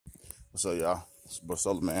What's up, y'all? It's Bro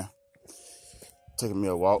Solar Man. Taking me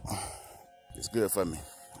a walk. It's good for me.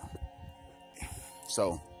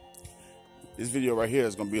 So, this video right here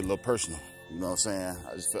is gonna be a little personal. You know what I'm saying?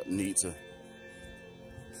 I just felt the need to.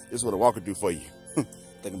 This is what a walker do for you.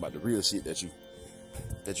 Thinking about the real shit that you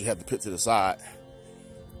have to put to the side.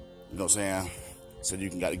 You know what I'm saying? So you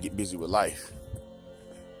can gotta get busy with life.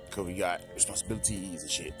 Cause we got responsibilities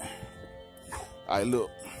and shit. Alright, look.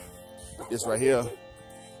 This right here.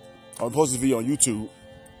 I'm gonna post this video on YouTube. You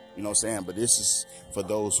know what I'm saying? But this is for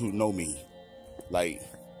those who know me. Like,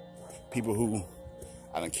 people who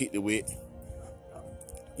I done kicked it with.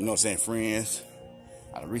 You know what I'm saying? Friends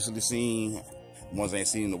I done recently seen. Ones I ain't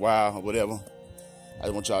seen in a while or whatever. I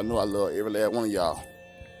just want y'all to know I love every last one of y'all.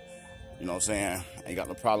 You know what I'm saying? I ain't got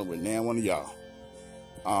no problem with none one of y'all.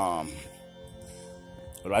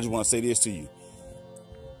 But I just want to say this to you.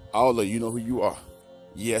 All of you know who you are.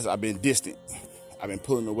 Yes, I've been distant. I've been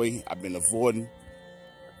pulling away. I've been avoiding.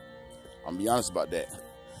 I'm gonna be honest about that.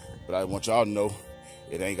 But I want y'all to know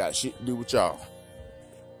it ain't got shit to do with y'all.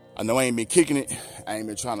 I know I ain't been kicking it. I ain't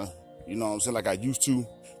been trying to, you know what I'm saying, like I used to,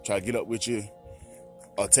 try to get up with you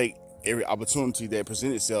or take every opportunity that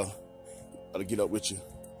presents itself to get up with you.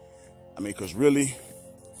 I mean, because really,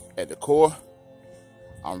 at the core,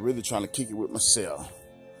 I'm really trying to kick it with myself.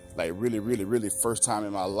 Like really, really, really first time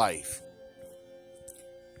in my life.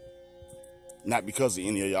 Not because of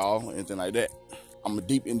any of y'all or anything like that. I'm a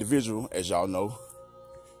deep individual, as y'all know.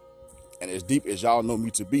 And as deep as y'all know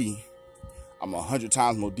me to be, I'm 100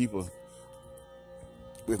 times more deeper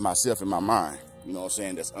with myself in my mind. You know what I'm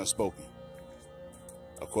saying? That's unspoken.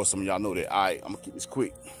 Of course, some of y'all know that. I'm gonna keep this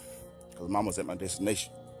quick because I'm almost at my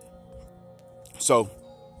destination. So,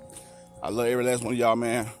 I love every last one of y'all,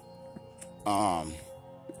 man.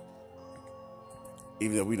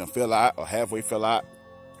 Even if we done fell out or halfway fell out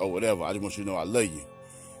or whatever, I just want you to know I love you.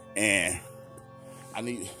 And I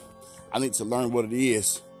need to learn what it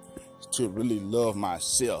is to really love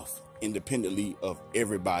myself independently of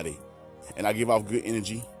everybody. And I give off good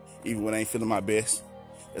energy, even when I ain't feeling my best.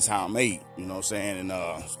 That's how I'm made, you know what I'm saying? And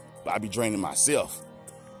I be draining myself.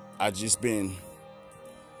 I just been,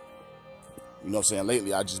 you know what I'm saying,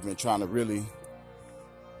 lately I just been trying to really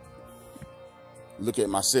look at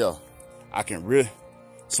myself.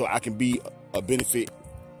 So I can be a benefit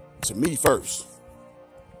to me first.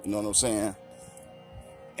 You know what I'm saying?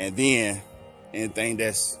 And then anything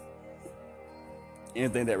that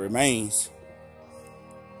remains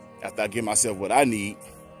after I give myself what I need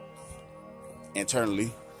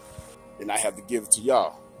internally, then I have to give it to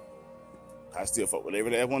y'all. I still fuck with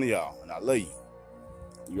every last one of y'all, and I love you.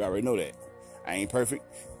 You already know that. I ain't perfect.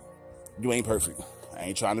 You ain't perfect. I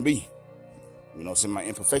ain't trying to be. You know what I'm saying? My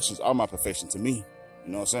imperfections are my perfection to me.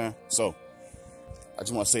 You know what I'm saying? So, I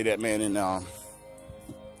just want to say that, man, and I'm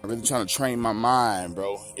really trying to train my mind,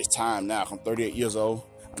 bro. It's time now. I'm 38 years old.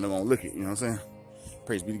 I'm not going to look it, you know what I'm saying?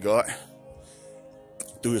 Praise be to God.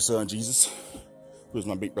 Through his son, Jesus, who is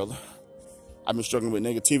my big brother. I've been struggling with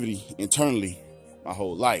negativity internally my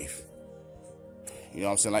whole life. You know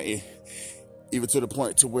what I'm saying? Like, even to the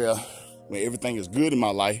point to where when everything is good in my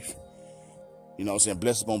life, you know what I'm saying,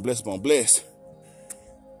 blessed upon blessed upon blessed,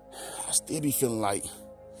 I still be feeling like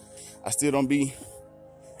I still don't be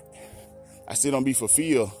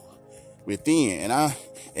fulfilled within, and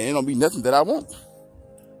it don't be nothing that I want.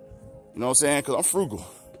 You know what I'm saying? Because I'm frugal.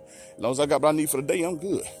 As long as I got what I need for the day, I'm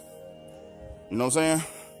good. You know what I'm saying?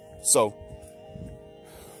 So,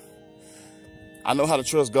 I know how to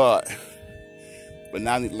trust God, but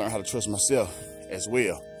now I need to learn how to trust myself as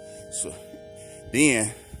well. So,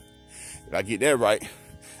 then, if I get that right,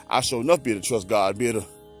 I sure enough be able to trust God, be able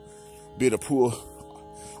to pull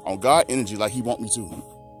on God energy like he want me to.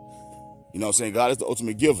 You know what I'm saying? God is the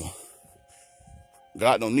ultimate giver.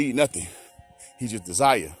 God don't need nothing. He just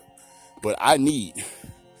desire. But I need,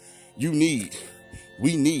 you need,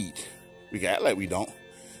 we need. We can act like we don't,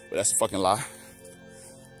 but that's a fucking lie.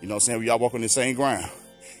 You know what I'm saying? We all walk on the same ground,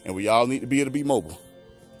 and we all need to be able to be mobile.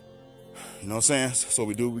 You know what I'm saying? So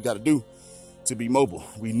we do what we got to do to be mobile.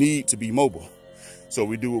 We need to be mobile. So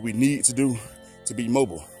we do what we need to do to be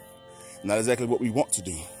mobile. Not exactly what we want to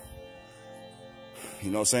do.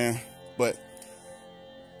 You know what I'm saying? But,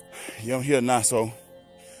 I'm here now, so I'm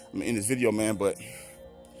gonna end this video, man, but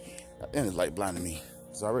and it's light blinding me.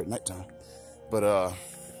 It's already nighttime. But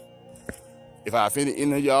if I offended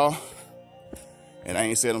any of y'all and I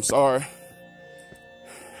ain't said I'm sorry,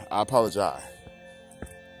 I apologize.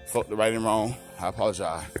 Fuck the right and wrong, I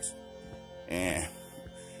apologize. And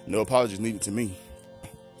no apologies needed to me.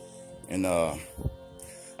 And I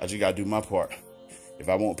just gotta do my part. If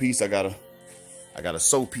I want peace, I gotta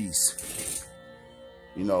sow peace.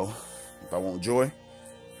 You know, If I want joy,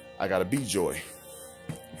 I gotta be joy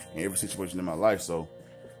in every situation in my life. So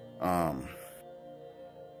I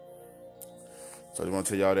just want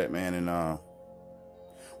to tell y'all that, man, and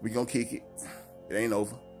we gonna kick it. It ain't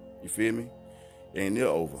over. You feel me? It ain't near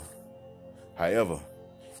over. However,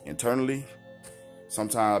 internally,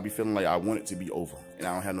 sometimes I be feeling like I want it to be over, and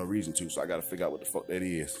I don't have no reason to. So I gotta figure out what the fuck that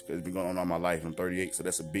is, because it's been going on all my life. I'm 38, so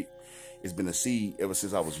that's it's been a seed ever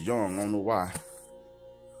since I was young. I don't know why,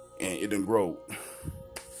 and it done grow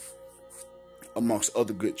amongst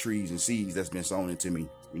other good trees and seeds that's been sown into me.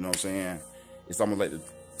 You know what I'm saying? It's almost like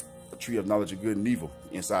a tree of knowledge of good and evil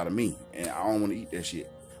inside of me, and I don't want to eat that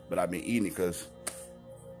shit, but I've been eating it because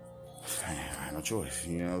I have no choice.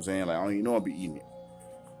 You know what I'm saying? Like, I don't even know I'll be eating it.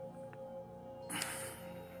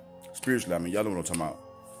 Spiritually, I mean, y'all know what I'm talking about.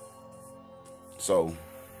 So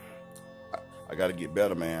I gotta get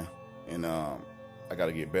better, man, and I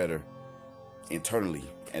gotta get better internally,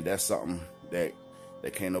 and that's something that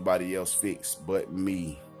can't nobody else fix but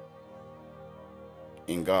me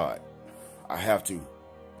and God. I have to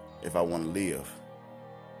if I want to live.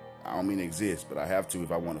 I don't mean to exist, but I have to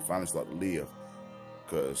if I want to finally start to live,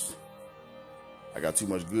 because I got too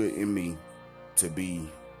much good in me to be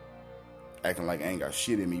acting like I ain't got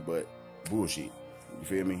shit in me but bullshit. You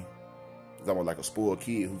feel me? Cause I'm like a spoiled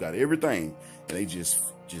kid who got everything, and they just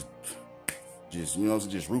you know,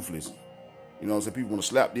 just ruthless. You know what I'm saying? People want to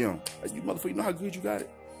slap them. Like, you motherfucker, you know how good you got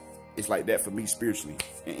it? It's like that for me spiritually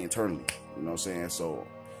and internally. You know what I'm saying? So,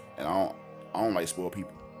 and I don't like spoiled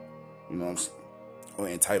people. You know what I'm saying? Or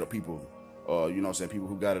entitled people. Or, you know what I'm saying? People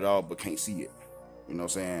who got it all but can't see it. You know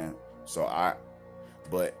what I'm saying? So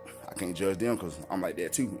but I can't judge them because I'm like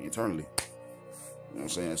that too, internally. You know what I'm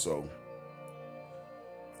saying? So,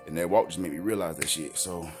 and that walk just made me realize that shit.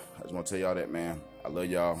 So, I just want to tell y'all that, man. I love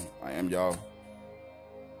y'all. I am y'all.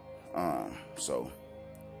 So,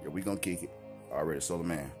 yeah, we gonna kick it. Already, Solar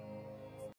Man.